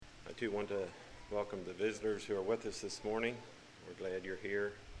too want to welcome the visitors who are with us this morning. We're glad you're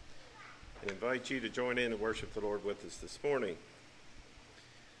here and invite you to join in and worship the Lord with us this morning.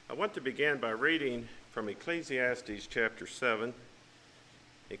 I want to begin by reading from Ecclesiastes chapter 7.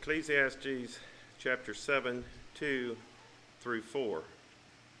 Ecclesiastes chapter 7, 2 through 4.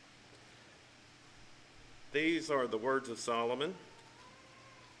 These are the words of Solomon.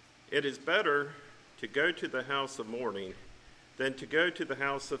 It is better to go to the house of mourning than to go to the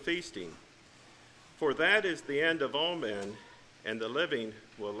house of feasting. For that is the end of all men, and the living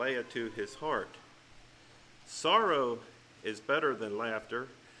will lay it to his heart. Sorrow is better than laughter,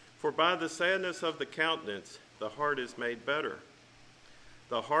 for by the sadness of the countenance the heart is made better.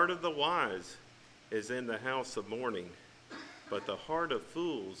 The heart of the wise is in the house of mourning, but the heart of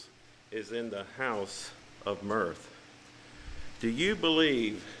fools is in the house of mirth. Do you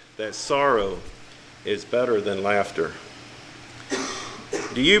believe that sorrow is better than laughter?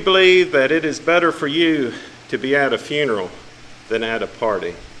 Do you believe that it is better for you to be at a funeral than at a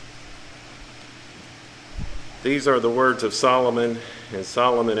party? These are the words of Solomon, and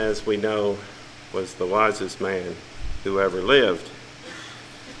Solomon, as we know, was the wisest man who ever lived.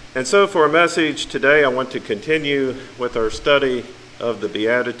 And so for a message today, I want to continue with our study of the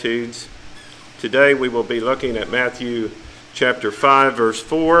Beatitudes. Today we will be looking at Matthew chapter 5, verse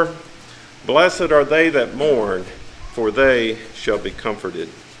 4. Blessed are they that mourn, for they shall be comforted.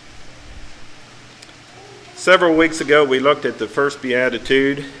 Several weeks ago, we looked at the first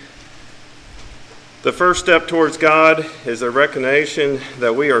beatitude. The first step towards God is a recognition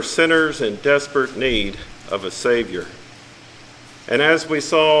that we are sinners in desperate need of a Savior. And as we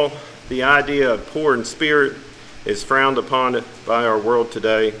saw, the idea of poor in spirit is frowned upon by our world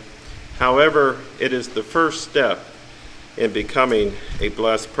today. However, it is the first step in becoming a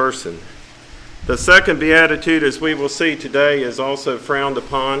blessed person. The second beatitude, as we will see today, is also frowned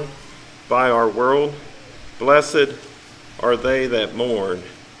upon by our world. Blessed are they that mourn,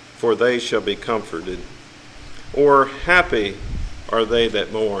 for they shall be comforted. Or happy are they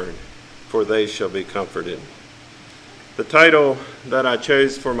that mourn, for they shall be comforted. The title that I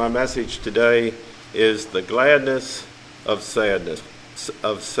chose for my message today is The Gladness of Sadness.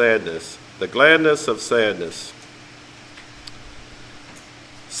 The Gladness of Sadness.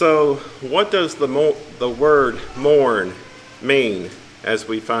 So, what does the word mourn mean as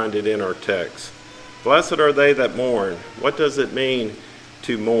we find it in our text? Blessed are they that mourn. What does it mean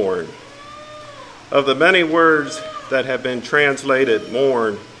to mourn? Of the many words that have been translated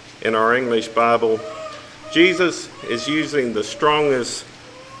mourn in our English Bible, Jesus is using the strongest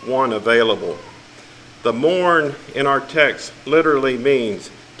one available. The mourn in our text literally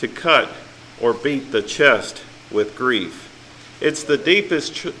means to cut or beat the chest with grief. It's the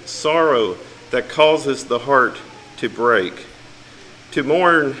deepest sorrow that causes the heart to break. To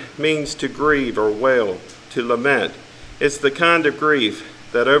mourn means to grieve or wail, to lament. It's the kind of grief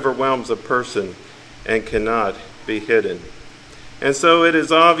that overwhelms a person and cannot be hidden. And so it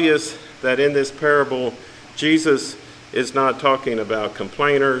is obvious that in this parable, Jesus is not talking about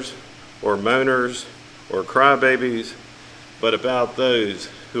complainers or moaners or crybabies, but about those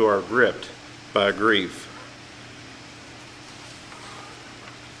who are gripped by grief.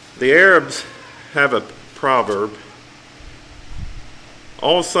 The Arabs have a proverb,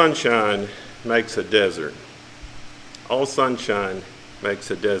 all sunshine makes a desert. All sunshine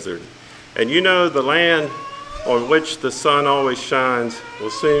makes a desert. And you know, the land on which the sun always shines will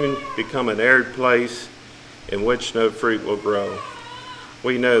soon become an arid place in which no fruit will grow.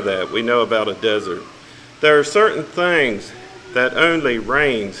 We know that. We know about a desert. There are certain things that only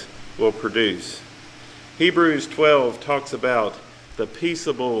rains will produce. Hebrews 12 talks about the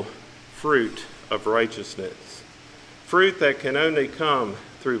peaceable fruit of righteousness. Fruit that can only come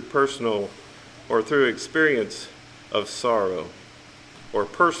through personal or through experience of sorrow or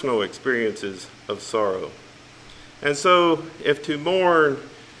personal experiences of sorrow. And so, if to mourn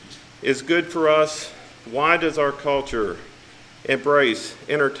is good for us, why does our culture embrace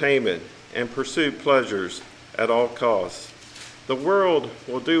entertainment and pursue pleasures at all costs? The world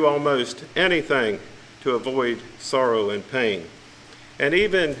will do almost anything to avoid sorrow and pain. And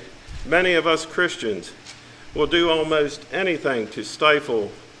even many of us Christians will do almost anything to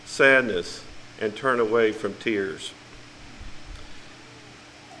stifle sadness and turn away from tears.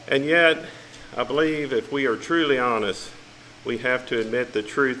 And yet, I believe if we are truly honest, we have to admit the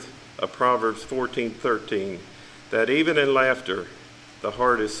truth of Proverbs 14:13, that even in laughter, the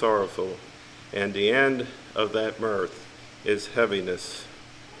heart is sorrowful, and the end of that mirth is heaviness.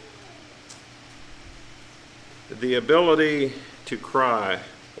 The ability to cry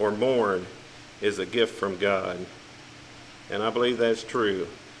or mourn is a gift from God. And I believe that's true.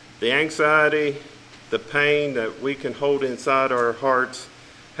 The anxiety, the pain that we can hold inside our hearts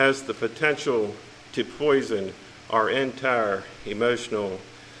has the potential to poison our entire emotional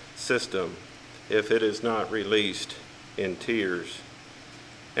system if it is not released in tears.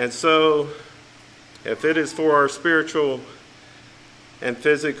 And so, if it is for our spiritual and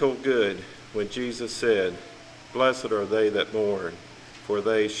physical good, when Jesus said, "Blessed are they that mourn, for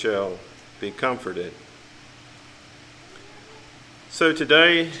they shall be comforted." So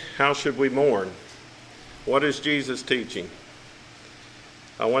today, how should we mourn? What is Jesus teaching?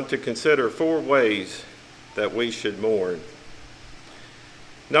 I want to consider 4 ways that we should mourn.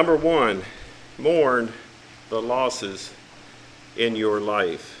 Number 1, mourn the losses in your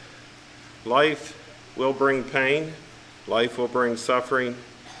life. Life will bring pain. Life will bring suffering.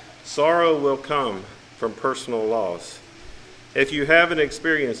 Sorrow will come from personal loss. If you haven't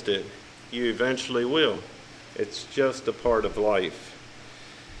experienced it, you eventually will. It's just a part of life.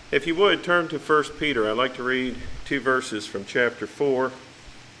 If you would, turn to 1 Peter. I'd like to read 2 verses from chapter 4.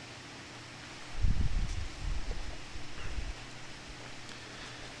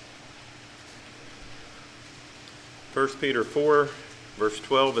 1 Peter 4, verse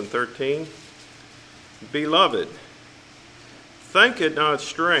 12 and 13. Beloved, think it not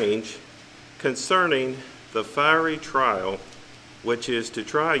strange concerning the fiery trial which is to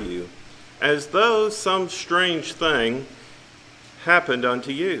try you, as though some strange thing happened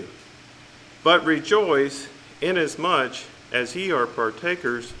unto you. But rejoice, inasmuch as ye are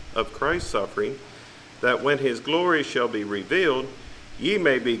partakers of Christ's suffering, that when his glory shall be revealed, ye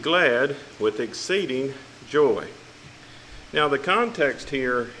may be glad with exceeding joy. Now the context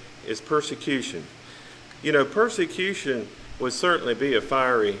here is persecution. You know, persecution would certainly be a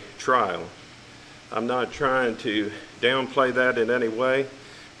fiery trial. I'm not trying to downplay that in any way,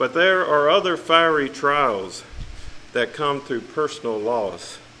 but there are other fiery trials that come through personal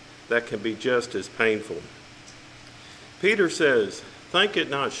loss that can be just as painful. Peter says, think it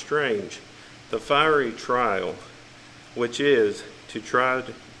not strange, the fiery trial which is to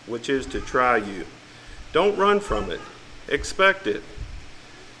try you. Don't run from it. Expect it.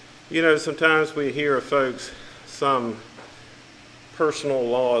 You know, sometimes we hear of folks, some personal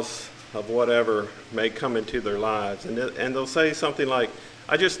loss of whatever may come into their lives, and they'll say something like,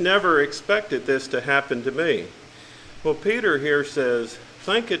 I just never expected this to happen to me. Well, Peter here says,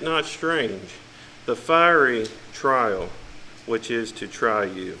 think it not strange, the fiery trial which is to try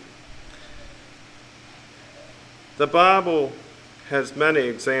you. The Bible has many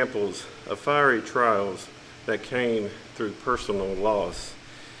examples of fiery trials that came through personal loss.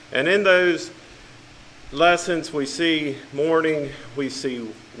 And in those lessons we see mourning, we see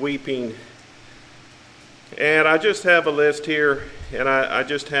weeping. And I just have a list here, and I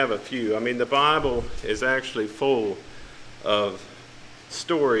just have a few. I mean, the Bible is actually full of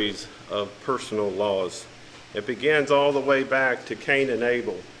stories of personal loss. It begins all the way back to Cain and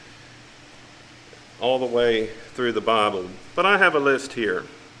Abel, all the way through the Bible. But I have a list here.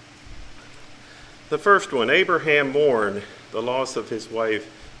 The first one, Abraham mourned the loss of his wife,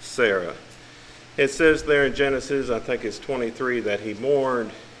 Sarah. It says there in Genesis, I think it's 23, that he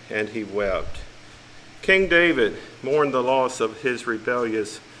mourned and he wept. King David mourned the loss of his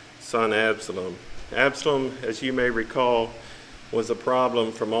rebellious son Absalom. Absalom, as you may recall, was a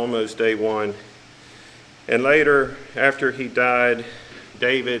problem from almost day one. And later, after he died,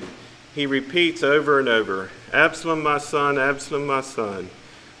 David, he repeats over and over, Absalom, my son,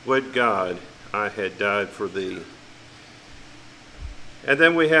 would God I had died for thee. And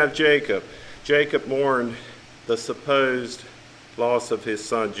then we have Jacob. Jacob mourned the supposed loss of his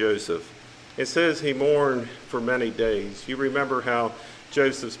son Joseph. It says he mourned for many days. You remember how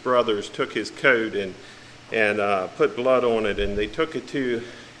Joseph's brothers took his coat and put blood on it, and they took it to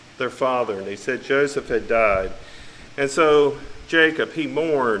their father, and they said Joseph had died. And so Jacob, he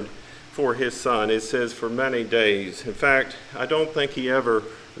mourned for his son. It says for many days. In fact, I don't think he ever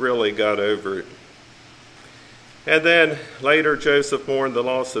really got over it. And then later Joseph mourned the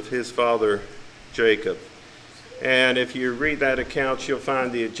loss of his father Jacob. And if you read that account, you'll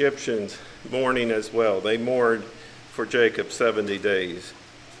find the Egyptians mourning as well. They mourned for Jacob 70 days.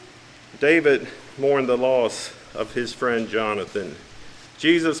 David mourned the loss of his friend Jonathan.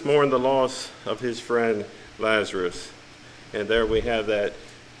 Jesus mourned the loss of his friend Lazarus. And there we have that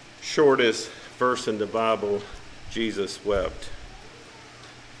shortest verse in the Bible, Jesus wept.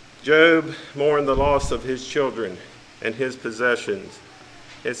 Job mourned the loss of his children and his possessions.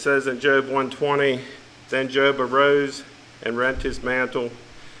 It says in Job 1:20, then Job arose and rent his mantle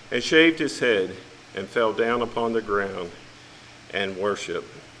and shaved his head and fell down upon the ground and worshiped.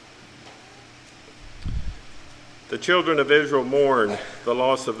 The children of Israel mourned the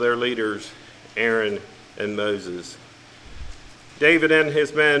loss of their leaders, Aaron and Moses. David and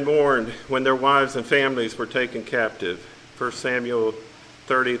his men mourned when their wives and families were taken captive. 1 Samuel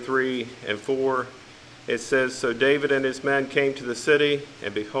 33 and 4, it says, "So David and his men came to the city,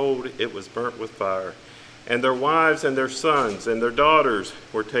 and behold, it was burnt with fire. And their wives and their sons and their daughters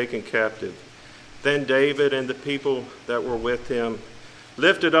were taken captive. Then David and the people that were with him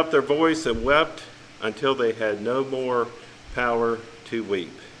lifted up their voice and wept until they had no more power to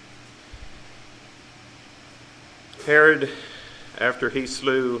weep." Herod, after he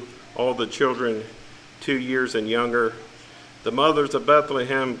slew all the children 2 years and younger, the mothers of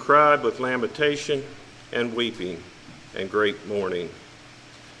Bethlehem cried with lamentation and weeping and great mourning.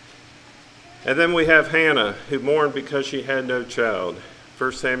 And then we have Hannah, who mourned because she had no child.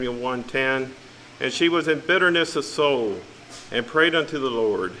 1 Samuel 1:10, "And she was in bitterness of soul, and prayed unto the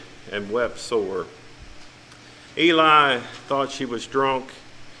Lord, and wept sore." Eli thought she was drunk,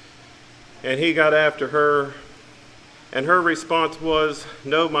 and he got after her, and her response was,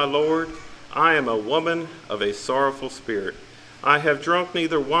 "No, my Lord, I am a woman of a sorrowful spirit. I have drunk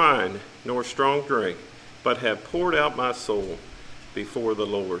neither wine nor strong drink, but have poured out my soul before the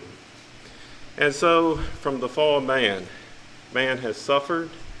Lord." And so, from the fall of man, man has suffered,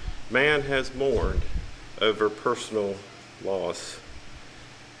 man has mourned over personal loss.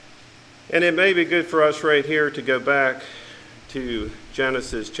 And it may be good for us right here to go back to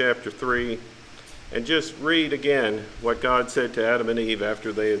Genesis chapter 3 and just read again what God said to Adam and Eve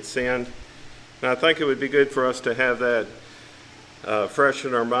after they had sinned. And I think it would be good for us to have that fresh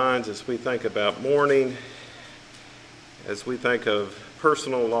in our minds as we think about mourning, as we think of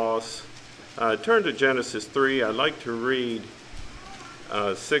personal loss. Turn to Genesis 3. I'd like to read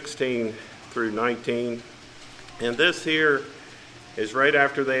 16 through 19. And this here is right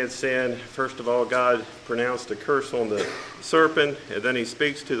after they had sinned. First of all, God pronounced a curse on the serpent, and then he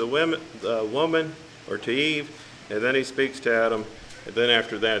speaks to the woman, or to Eve, and then he speaks to Adam, and then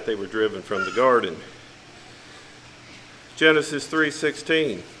after that they were driven from the garden. Genesis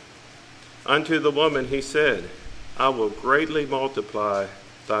 3:16, "Unto the woman he said, I will greatly multiply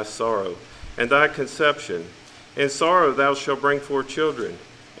thy sorrow and thy conception. In sorrow thou shalt bring forth children,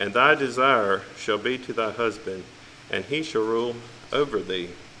 and thy desire shall be to thy husband, and he shall rule over thee.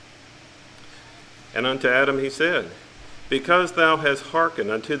 And unto Adam he said, Because thou hast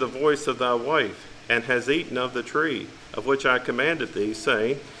hearkened unto the voice of thy wife, and hast eaten of the tree of which I commanded thee,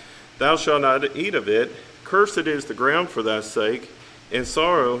 saying, Thou shalt not eat of it, cursed is the ground for thy sake, in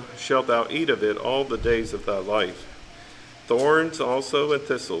sorrow shalt thou eat of it all the days of thy life. Thorns also and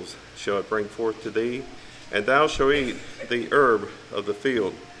thistles shall it bring forth to thee, and thou shalt eat the herb of the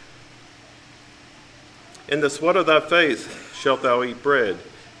field. In the sweat of thy face shalt thou eat bread,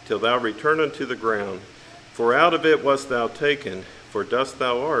 till thou return unto the ground. For out of it wast thou taken, for dust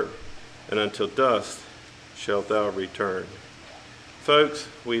thou art, and unto dust shalt thou return." Folks,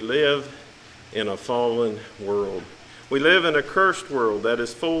 we live in a fallen world. We live in a cursed world that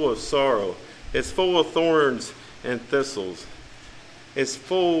is full of sorrow. It's full of thorns and thistles. It's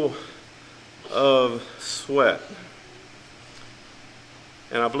full of sweat.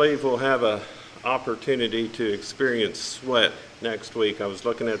 And I believe we'll have an opportunity to experience sweat next week. I was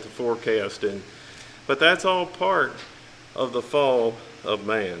looking at the forecast, but that's all part of the fall of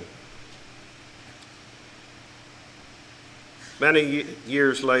man. Many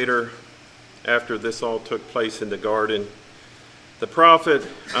years later, after this all took place in the garden, the prophet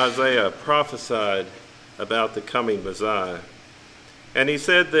Isaiah prophesied about the coming Messiah. And he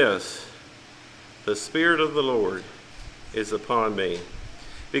said this, "The Spirit of the Lord is upon me,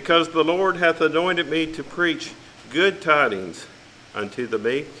 because the Lord hath anointed me to preach good tidings unto the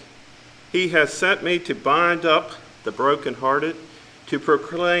meek. He hath sent me to bind up the brokenhearted, to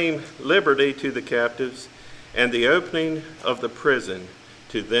proclaim liberty to the captives, and the opening of the prison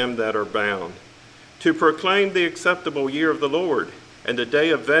to them that are bound, to proclaim the acceptable year of the Lord, and the day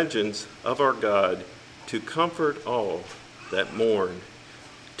of vengeance of our God, to comfort all that mourn,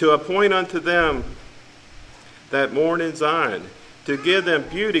 to appoint unto them that mourn in Zion, to give them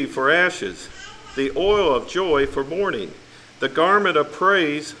beauty for ashes, the oil of joy for mourning, the garment of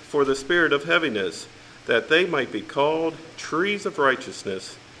praise for the spirit of heaviness, that they might be called trees of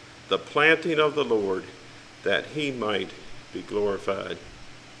righteousness, the planting of the Lord, that he might be glorified."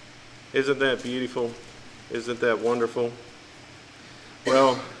 Isn't that beautiful? Isn't that wonderful?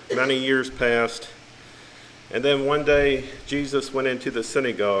 Well, many years passed, and then one day Jesus went into the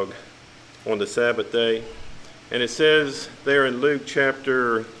synagogue on the Sabbath day, and it says there in Luke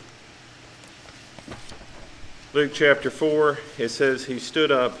chapter 4, it says he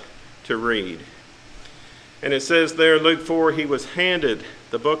stood up to read. And it says there in Luke 4, he was handed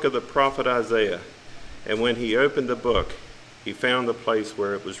the book of the prophet Isaiah. And when he opened the book, he found the place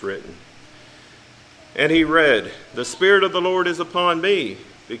where it was written. And he read, "The Spirit of the Lord is upon me,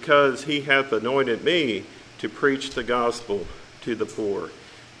 because he hath anointed me to preach the gospel to the poor.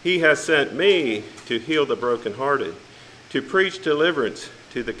 He hath sent me to heal the brokenhearted, to preach deliverance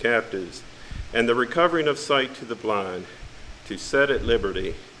to the captives, and the recovering of sight to the blind, to set at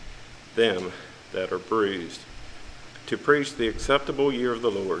liberty them that are bruised, to preach the acceptable year of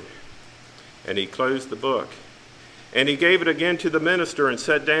the Lord." And he closed the book. And he gave it again to the minister and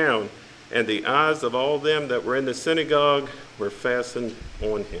sat down, and the eyes of all them that were in the synagogue were fastened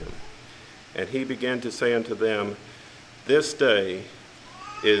on him. And he began to say unto them, "This day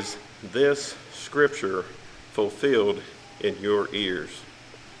is this scripture fulfilled in your ears."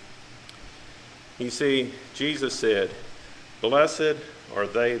 You see, Jesus said, "Blessed are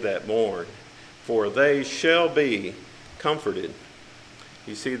they that mourn, for they shall be comforted."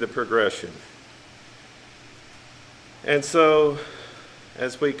 You see the progression. And so,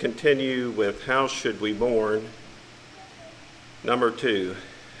 as we continue with how should we mourn, number 2,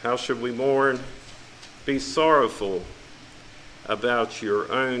 how should we mourn? Be sorrowful about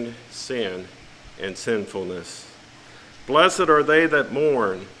your own sin and sinfulness. Blessed are they that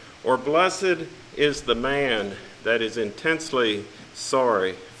mourn, or blessed is the man that is intensely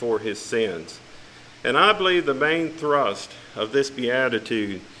sorry for his sins. And I believe the main thrust of this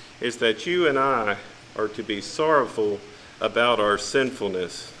beatitude is that you and I are to be sorrowful about our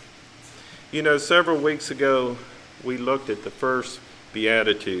sinfulness. You know, several weeks ago, we looked at the first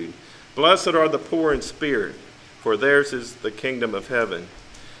beatitude. Blessed are the poor in spirit, for theirs is the kingdom of heaven.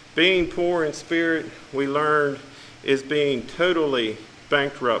 Being poor in spirit, we learned, is being totally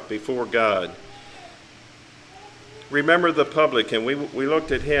bankrupt before God. Remember the publican. We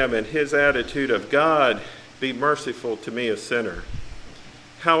looked at him and his attitude of, "God, be merciful to me, a sinner."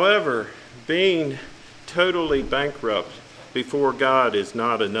 However, being totally bankrupt before God is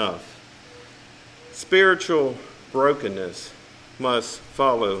not enough. Spiritual brokenness must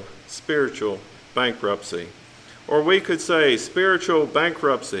follow spiritual bankruptcy. Or we could say spiritual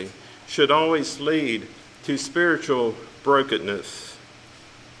bankruptcy should always lead to spiritual brokenness.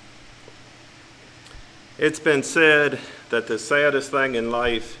 It's been said that the saddest thing in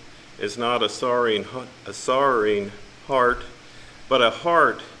life is not a sorrowing heart, but a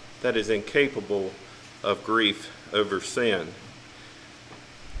heart that is incapable of grief over sin.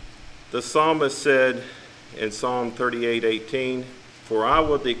 The psalmist said in Psalm 38:18, "For I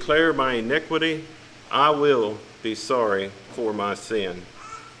will declare my iniquity, I will be sorry for my sin."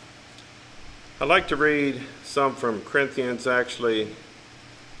 I'd like to read some from Corinthians. Actually,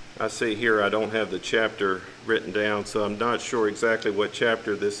 I see here I don't have the chapter written down, so I'm not sure exactly what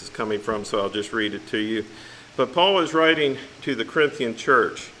chapter this is coming from, so I'll just read it to you. But Paul is writing to the Corinthian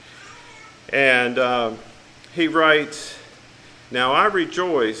church, and he writes, "Now I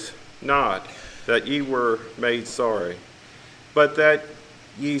rejoice not that ye were made sorry, but that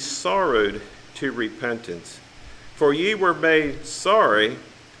ye sorrowed to repentance. For ye were made sorry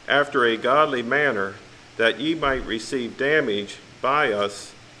after a godly manner, that ye might receive damage by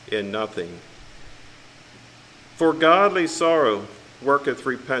us in nothing. For godly sorrow worketh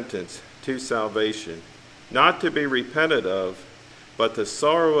repentance to salvation, not to be repented of, but the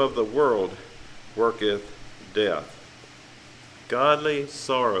sorrow of the world worketh death." Godly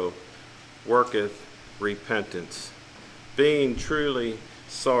sorrow worketh repentance, being truly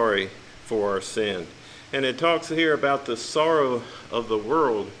sorry for our sin. And it talks here about the sorrow of the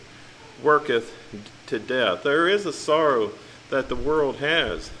world worketh to death. There is a sorrow that the world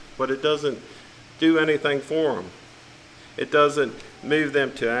has, but it doesn't do anything for them. It doesn't move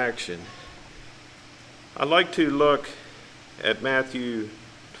them to action. I'd like to look at Matthew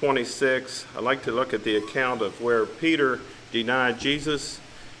 26. I'd like to look at the account of where Peter denied Jesus.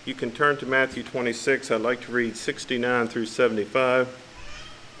 You can turn to Matthew 26. I'd like to read 69 through 75.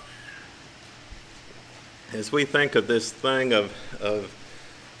 As we think of this thing of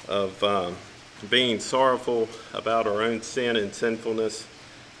being sorrowful about our own sin and sinfulness,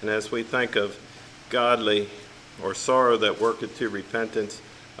 and as we think of godly or sorrow that worketh to repentance,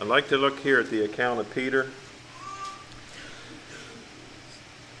 I'd like to look here at the account of Peter.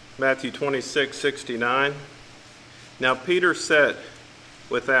 Matthew 26:69. "Now Peter sat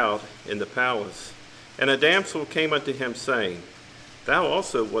without in the palace, and a damsel came unto him, saying, Thou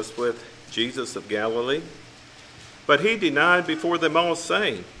also wast with Jesus of Galilee. But he denied before them all,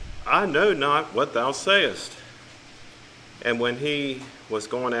 saying, I know not what thou sayest. And when he was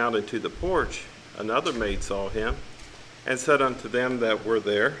gone out into the porch, another maid saw him, and said unto them that were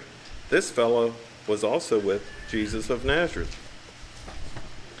there, This fellow was also with Jesus of Nazareth.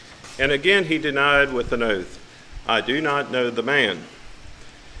 And again he denied with an oath, I do not know the man.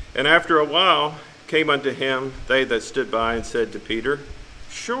 And after a while came unto him they that stood by and said to Peter,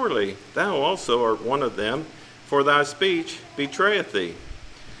 Surely thou also art one of them, for thy speech betrayeth thee.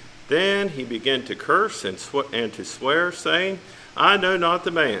 Then he began to curse and to swear, saying, I know not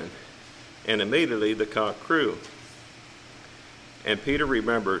the man. And immediately the cock crew. And Peter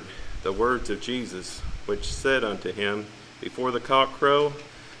remembered the words of Jesus, which said unto him, Before the cock crow,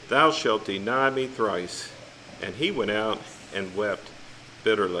 thou shalt deny me thrice. And he went out and wept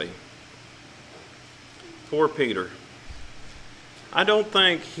bitterly. Poor Peter. I don't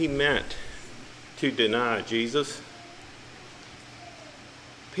think he meant to deny Jesus.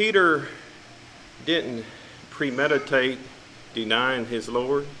 Peter didn't premeditate denying his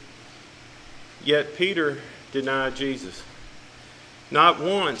Lord, yet Peter denied Jesus. Not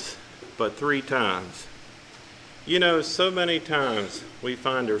once, but 3 times. You know, so many times we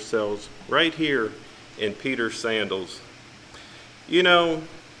find ourselves right here in Peter's sandals. You know,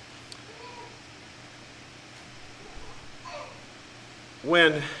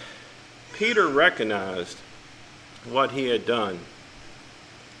 when Peter recognized what he had done,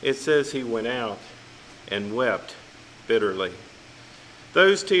 it says he went out and wept bitterly.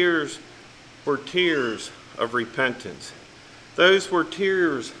 Those tears were tears of repentance. Those were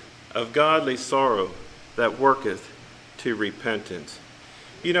tears of godly sorrow that worketh to repentance.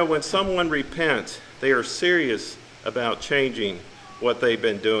 You know, when someone repents, they are serious about changing what they've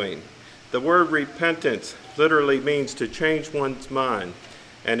been doing. The word repentance literally means to change one's mind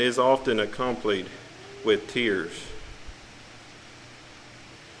and is often accompanied with tears.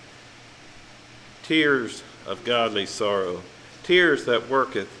 Tears of godly sorrow, tears that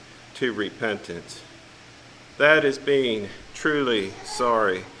worketh to repentance. That is being truly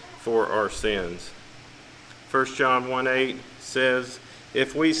sorry for our sins. 1 John 1:8 says,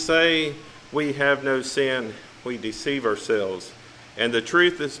 If we say we have no sin, we deceive ourselves, and the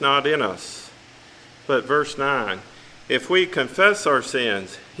truth is not in us. But verse 9, if we confess our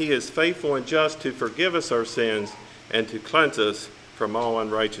sins, he is faithful and just to forgive us our sins and to cleanse us from all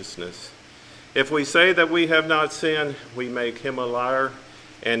unrighteousness. If we say that we have not sinned, we make him a liar,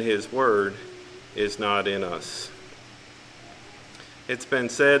 and his word is not in us. It's been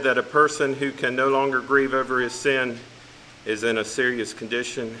said that a person who can no longer grieve over his sin is in a serious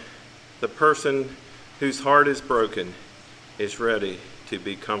condition. The person whose heart is broken is ready to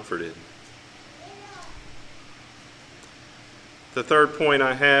be comforted. The third point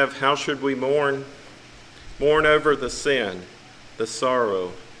I have, how should we mourn? Mourn over the sin, the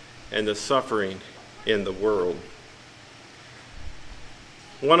sorrow, and the suffering in the world.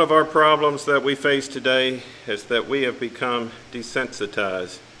 One of our problems that we face today is that we have become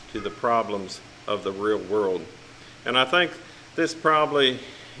desensitized to the problems of the real world. And I think this probably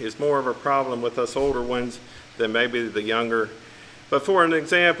is more of a problem with us older ones than maybe the younger. But for an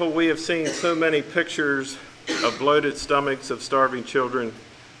example, we have seen so many pictures of bloated stomachs of starving children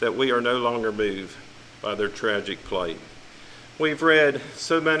that we are no longer moved by their tragic plight. We've read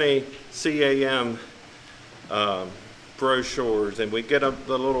so many CAM brochures, and we get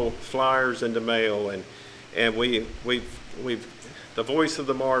the little flyers in the mail, and we've the Voice of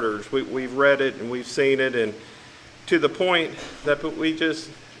the Martyrs. We've read it and we've seen it, and to the point that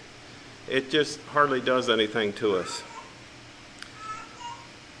it just hardly does anything to us.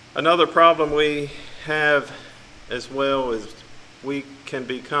 Another problem we have as well is we can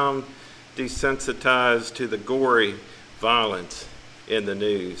become desensitized to the gory violence in the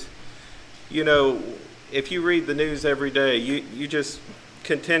news. You know, if you read the news every day, you just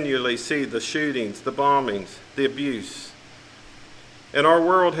continually see the shootings, the bombings, the abuse. And our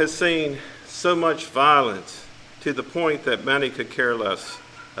world has seen so much violence to the point that many could care less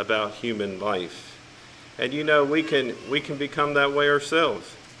about human life. And you know, we can become that way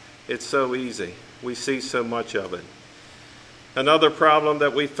ourselves. It's so easy. We see so much of it. Another problem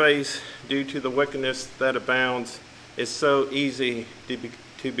that we face due to the wickedness that abounds is so easy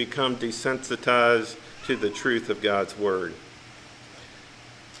to become desensitized to the truth of God's word.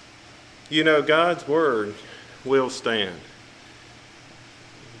 You know, God's word will stand.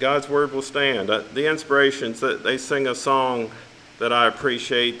 God's word will stand. The Inspirations, that they sing a song that I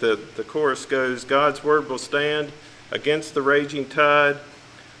appreciate. The chorus goes, God's word will stand against the raging tide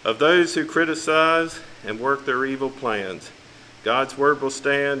of those who criticize and work their evil plans. God's word will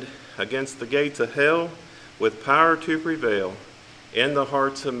stand against the gates of hell with power to prevail. In the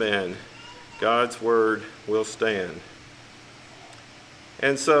hearts of men, God's word will stand.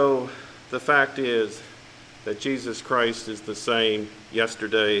 And so the fact is that Jesus Christ is the same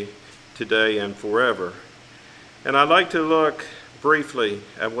yesterday, today, and forever. And I'd like to look briefly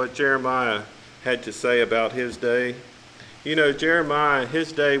at what Jeremiah had to say about his day. You know, Jeremiah,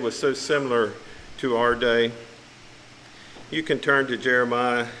 his day was so similar to our day. You can turn to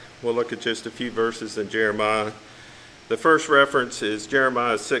Jeremiah. We'll look at just a few verses in Jeremiah. The first reference is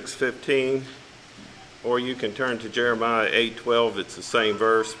Jeremiah 6:15, or you can turn to Jeremiah 8:12. It's the same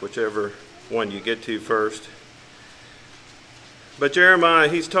verse, whichever one you get to first. But Jeremiah,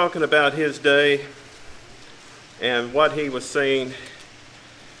 he's talking about his day and what he was seeing.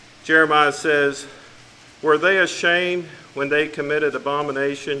 Jeremiah says, "Were they ashamed when they committed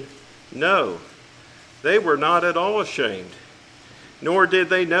abomination? No, they were not at all ashamed, nor did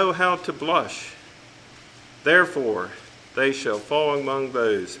they know how to blush. Therefore, they shall fall among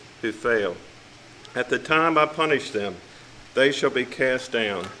those who fail. At the time I punish them, they shall be cast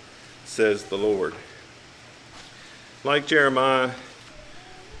down, says the Lord." Like Jeremiah,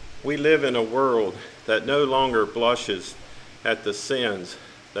 we live in a world that no longer blushes at the sins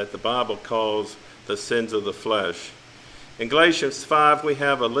that the Bible calls the sins of the flesh. In Galatians 5, we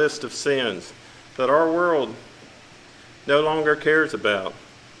have a list of sins that our world no longer cares about: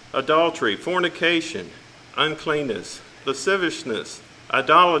 adultery, fornication, uncleanness, lasciviousness,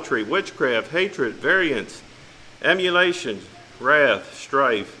 idolatry, witchcraft, hatred, variance, emulation, wrath,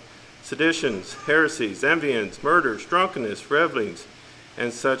 strife, seditions, heresies, envyings, murders, drunkenness, revelings,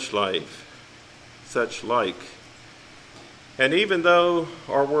 and such like. And even though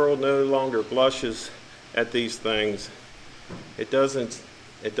our world no longer blushes at these things, it doesn't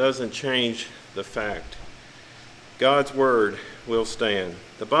change the fact. God's word will stand.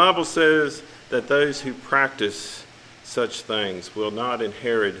 The Bible says that those who practice such things will not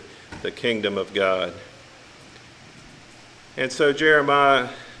inherit the kingdom of God. And so Jeremiah,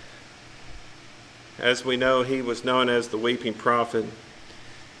 as we know, he was known as the weeping prophet.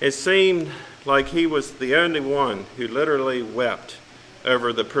 It seemed like he was the only one who literally wept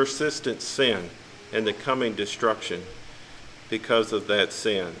over the persistent sin and the coming destruction because of that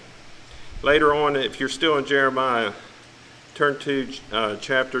sin. Later on, if you're still in Jeremiah, turn to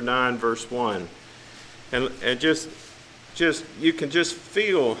chapter 9, verse 1. And just you can just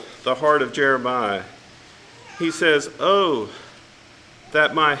feel the heart of Jeremiah. He says, "Oh,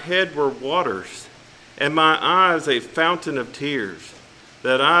 that my head were waters, and my eyes a fountain of tears,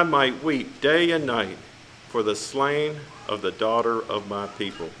 that I might weep day and night for the slain of the daughter of my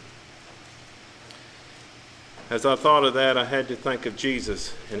people." As I thought of that, I had to think of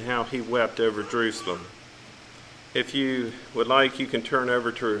Jesus and how he wept over Jerusalem. If you would like, you can turn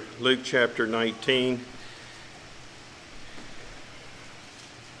over to Luke chapter 19.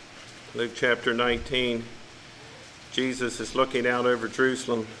 Luke chapter 19, Jesus is looking out over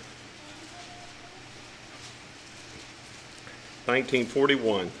Jerusalem.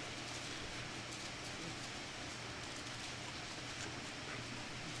 1941.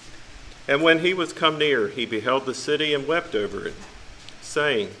 "And when he was come near, he beheld the city and wept over it,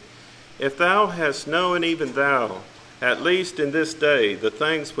 saying, If thou hast known, even thou, at least in this day, the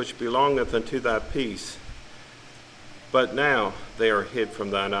things which belongeth unto thy peace, but now they are hid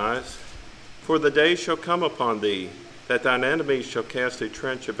from thine eyes. For the day shall come upon thee, that thine enemies shall cast a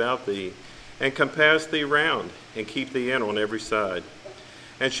trench about thee, and compass thee round, and keep thee in on every side,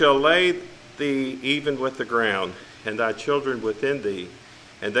 and shall lay thee even with the ground, and thy children within thee,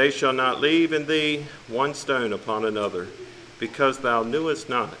 and they shall not leave in thee one stone upon another, because thou knewest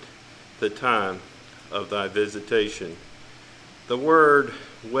not the time of thy visitation." The word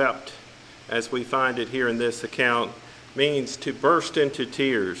wept, as we find it here in this account, means to burst into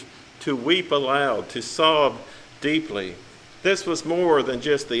tears, to weep aloud, to sob deeply. This was more than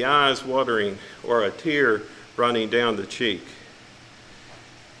just the eyes watering or a tear running down the cheek.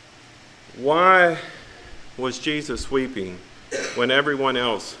 Why was Jesus weeping when everyone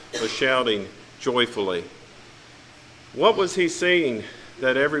else was shouting joyfully? What was he seeing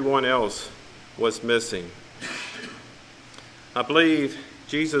that everyone else was missing? I believe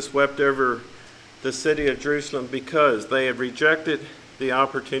Jesus wept over the city of Jerusalem because they had rejected the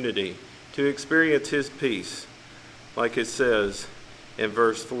opportunity to experience his peace, like it says in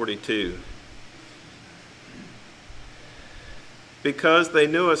verse 42. "Because they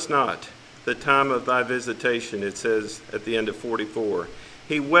knew us not the time of thy visitation," it says at the end of 44.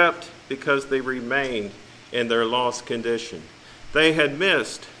 He wept because they remained in their lost condition. They had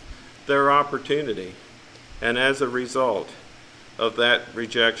missed their opportunity, and as a result of that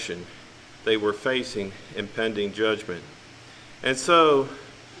rejection, they were facing impending judgment. And so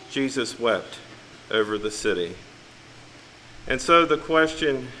Jesus wept over the city. And so the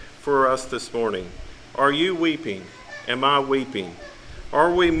question for us this morning, are you weeping? Am I weeping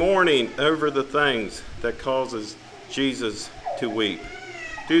Are we mourning over the things that causes Jesus to weep?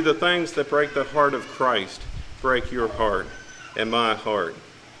 Do the things that break the heart of Christ break your heart and my heart?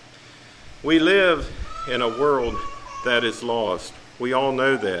 We live in a world that is lost. We all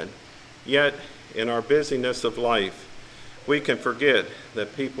know that. Yet, in our busyness of life, we can forget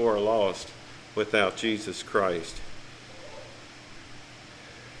that people are lost without Jesus Christ.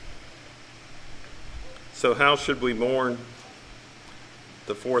 So how should we mourn?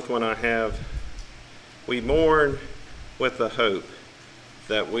 The fourth one I have, we mourn with the hope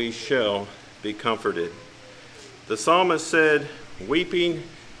that we shall be comforted. The psalmist said, weeping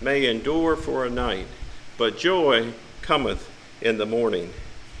may endure for a night, but joy cometh in the morning.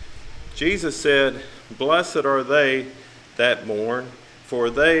 Jesus said, blessed are they that mourn, for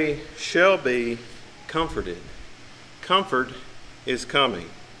they shall be comforted. Comfort is coming.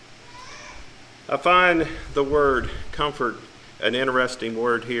 I find the word comfort an interesting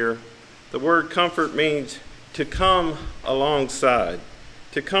word here. The word comfort means to come alongside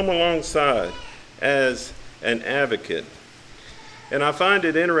as an advocate. And I find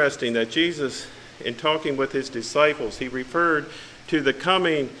it interesting that Jesus, in talking with his disciples, he referred to the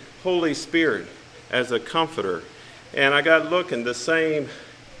coming Holy Spirit as a comforter. And I got looking, the same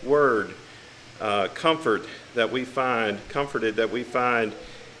word, comforted that we find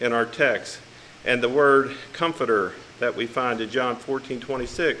in our text, and the word comforter that we find in John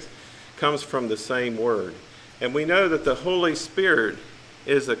 14:26 comes from the same word. And we know that the Holy Spirit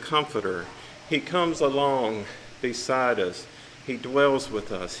is a comforter. He comes along beside us. He dwells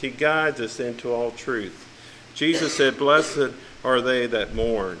with us. He guides us into all truth. Jesus said, blessed are they that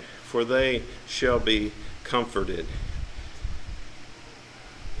mourn, for they shall be comforted.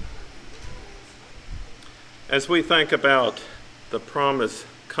 As we think about the promised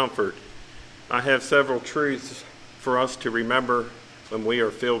comfort, I have several truths for us to remember when we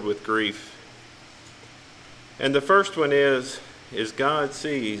are filled with grief. And the first one is God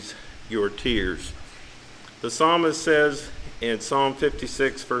sees your tears. The psalmist says in Psalm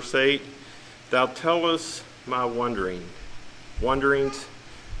 56, verse 8, thou tellest my wanderings,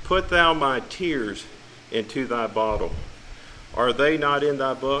 put thou my tears into thy bottle. Are they not in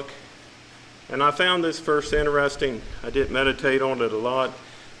thy book? And I found this verse interesting. I didn't meditate on it a lot,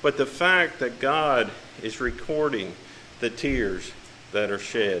 but the fact that God is recording the tears that are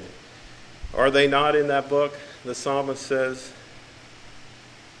shed. Are they not in that book? The psalmist says,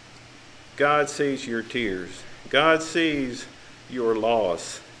 God sees your tears. God sees your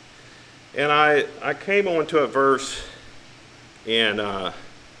loss. And I came onto a verse in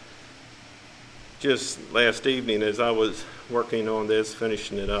just last evening as I was working on this,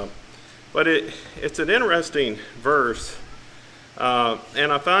 finishing it up. But it's an interesting verse,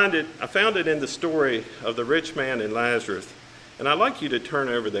 and I found it in the story of the rich man and Lazarus. And I'd like you to turn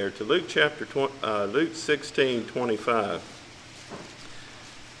over there to Luke 16:25.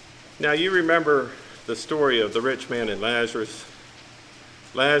 Now you remember the story of the rich man and Lazarus.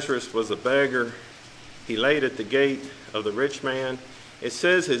 Lazarus was a beggar. He laid at the gate of the rich man. It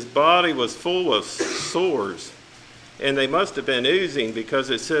says his body was full of sores, and they must have been oozing because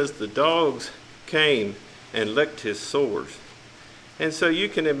it says the dogs came and licked his sores. And so you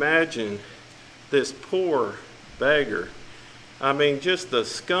can imagine this poor beggar, I mean just the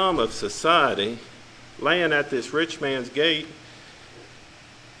scum of society, laying at this rich man's gate.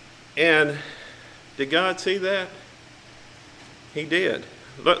 And did God see that? He did.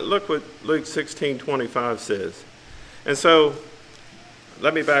 Look what Luke 16:25 says. And so,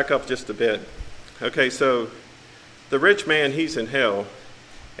 let me back up just a bit. Okay, so the rich man, he's in hell,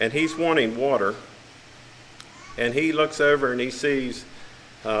 and he's wanting water. And he looks over and he sees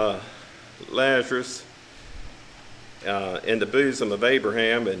Lazarus in the bosom of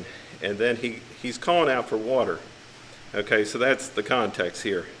Abraham, and then he's calling out for water. Okay, so that's the context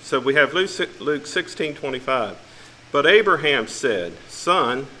here. So we have Luke 16:25. But Abraham said,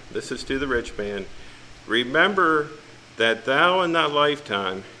 Son, this is to the rich man, remember that thou in thy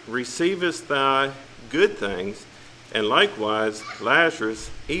lifetime receivest thy good things, and likewise Lazarus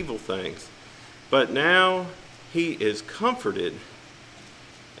evil things. But now he is comforted,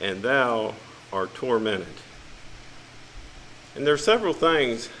 and thou art tormented. And there are several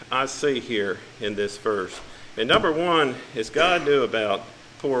things I see here in this verse. And number one is God knew about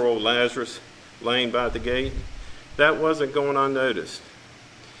poor old Lazarus laying by the gate. That wasn't going unnoticed.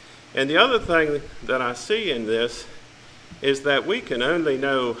 And the other thing that I see in this is that we can only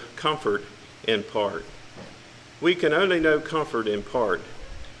know comfort in part. We can only know comfort in part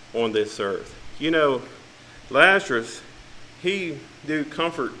on this earth. You know, Lazarus, he knew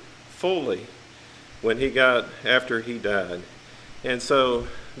comfort fully after he died. And so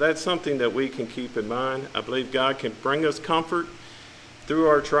that's something that we can keep in mind. I believe God can bring us comfort through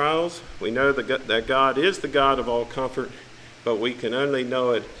our trials. We know that God is the God of all comfort, but we can only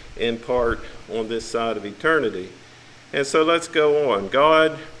know it in part on this side of eternity. And so let's go on.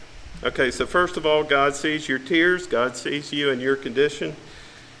 So first of all, God sees your tears. God sees you and your condition.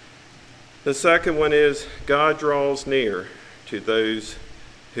 The second one is God draws near to those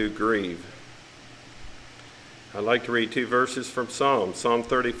who grieve. I'd like to read two verses from Psalm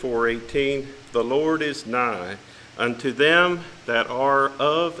 34:18. The Lord is nigh unto them that are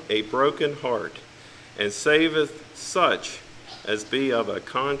of a broken heart, and saveth such as be of a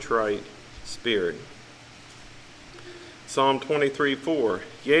contrite spirit. Psalm 23:4.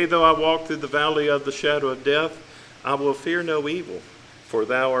 Yea, though I walk through the valley of the shadow of death, I will fear no evil, for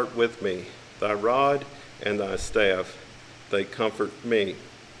thou art with me. Thy rod and thy staff, they comfort me.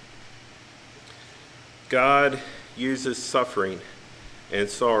 God uses suffering and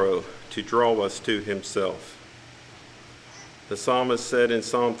sorrow to draw us to himself. The psalmist said in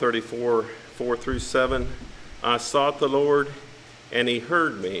Psalm 34:4-7, I sought the Lord, and he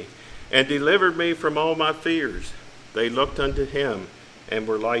heard me, and delivered me from all my fears. They looked unto him, and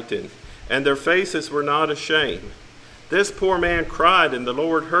were lightened, and their faces were not ashamed. This poor man cried, and the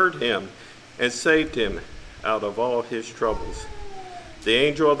Lord heard him, and saved him out of all his troubles. The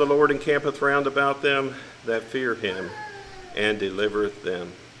angel of the Lord encampeth round about them that fear him, and delivereth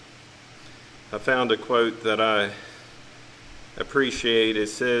them. I found a quote that I appreciate. It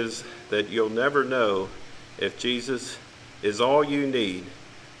says that you'll never know if Jesus is all you need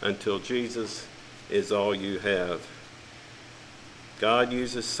until Jesus is all you have. God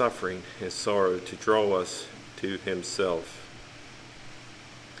uses suffering and sorrow to draw us to himself.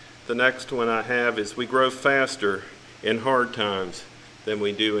 The next one I have is we grow faster in hard times than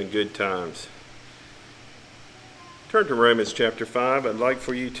we do in good times. Turn to Romans chapter 5. I'd like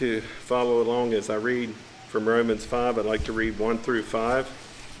for you to follow along as I read from Romans 5. I'd like to read 1-5.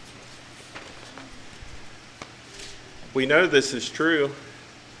 We know this is true.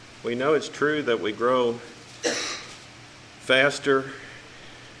 We know it's true that we grow faster,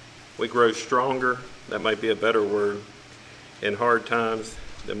 we grow stronger, that might be a better word, in hard times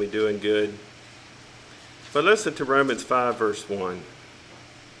than we do in good. But listen to Romans 5, verse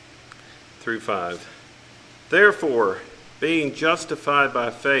 1-5. Therefore, being justified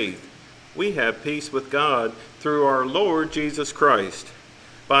by faith, we have peace with God through our Lord Jesus Christ,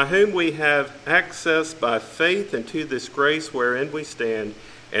 by whom we have access by faith into this grace wherein we stand,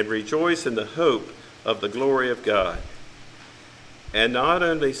 and rejoice in the hope of the glory of God. And not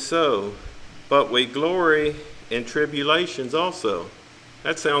only so, but we glory in tribulations also.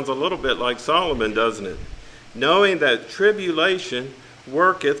 That sounds a little bit like Solomon, doesn't it? Knowing that tribulation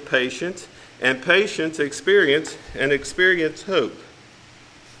worketh patience, and patience experience, and experience hope.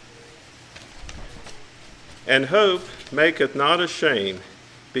 And hope maketh not ashamed,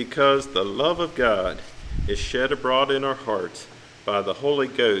 because the love of God is shed abroad in our hearts by the Holy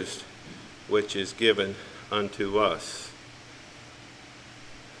Ghost, which is given unto us.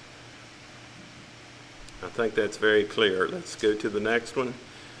 I think that's very clear. Let's go to the next one.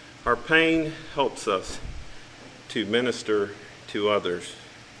 Our pain helps us to minister to others.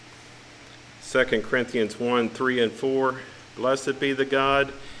 2 Corinthians 1:3-4. Blessed be the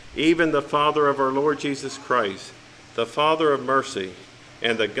God, even the Father of our Lord Jesus Christ, the Father of mercy,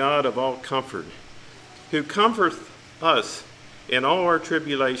 and the God of all comfort, who comforteth us in all our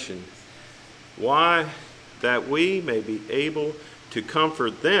tribulation. Why? That we may be able to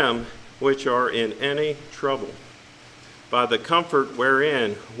comfort them which are in any trouble, by the comfort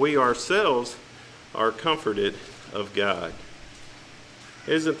wherein we ourselves are comforted of God.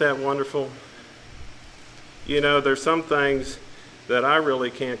 Isn't that wonderful? You know, there's some things that I really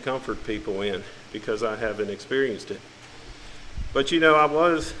can't comfort people in because I haven't experienced it. But you know, I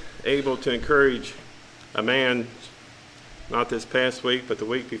was able to encourage a man, not this past week, but the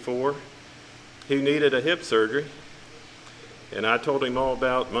week before, who needed a hip surgery. And I told him all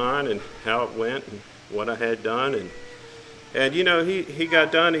about mine and how it went and what I had done. And you know, he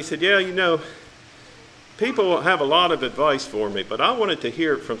got done. He said, yeah, you know, people have a lot of advice for me, but I wanted to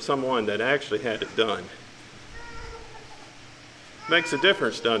hear it from someone that actually had it done. Makes a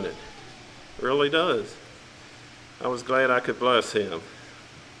difference, doesn't it? It really does. I was glad I could bless him,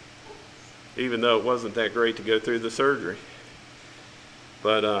 even though it wasn't that great to go through the surgery.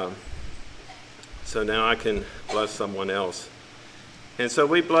 But so now I can bless someone else. And so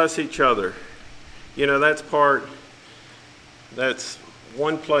we bless each other. You know, that's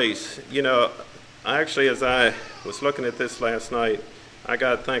one place. You know, actually, as I was looking at this last night, I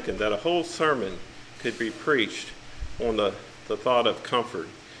got thinking that a whole sermon could be preached on the the thought of comfort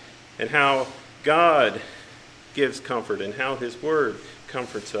and how God gives comfort and how his word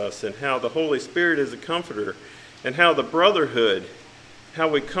comforts us and how the Holy Spirit is a comforter and how the brotherhood, how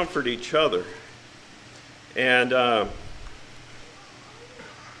we comfort each other. And I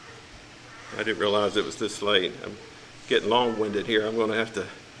didn't realize it was this late. I'm getting long-winded here. I'm going to have to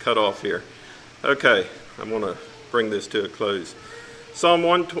cut off here. Okay, I'm going to bring this to a close. Psalm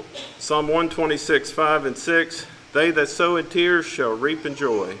 126, 5 and 6, they that sow in tears shall reap in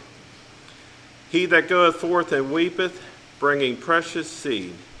joy. He that goeth forth and weepeth, bringing precious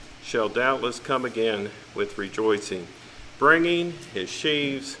seed, shall doubtless come again with rejoicing, bringing his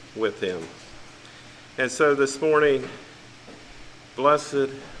sheaves with him. And so this morning, blessed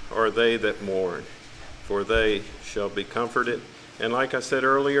are they that mourn, for they shall be comforted. And like I said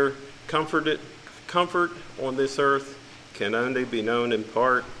earlier, comfort on this earth can only be known in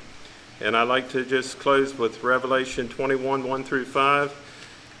part. And I'd like to just close with Revelation 21, 1 through 5,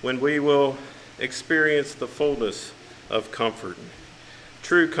 when we will experience the fullness of comfort,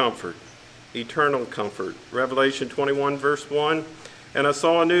 true comfort, eternal comfort. Revelation 21, verse 1, and I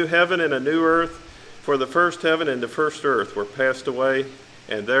saw a new heaven and a new earth, for the first heaven and the first earth were passed away,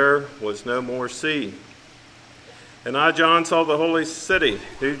 and there was no more sea. And I, John, saw the holy city,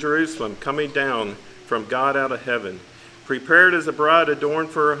 New Jerusalem, coming down from God out of heaven, prepared as a bride adorned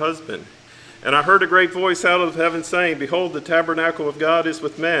for her husband. And I heard a great voice out of heaven saying, behold, the tabernacle of God is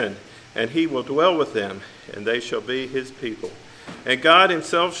with men, and he will dwell with them, and they shall be his people. And God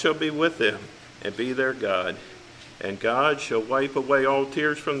himself shall be with them, and be their God. And God shall wipe away all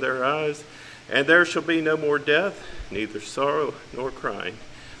tears from their eyes, and there shall be no more death, neither sorrow nor crying.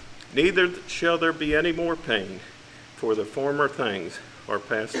 Neither shall there be any more pain, for the former things are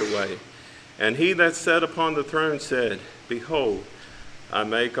passed away. And he that sat upon the throne said, behold, I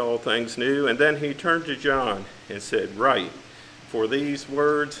make all things new. And then he turned to John and said, write, for these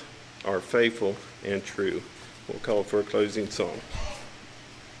words are faithful and true. We'll call for a closing song.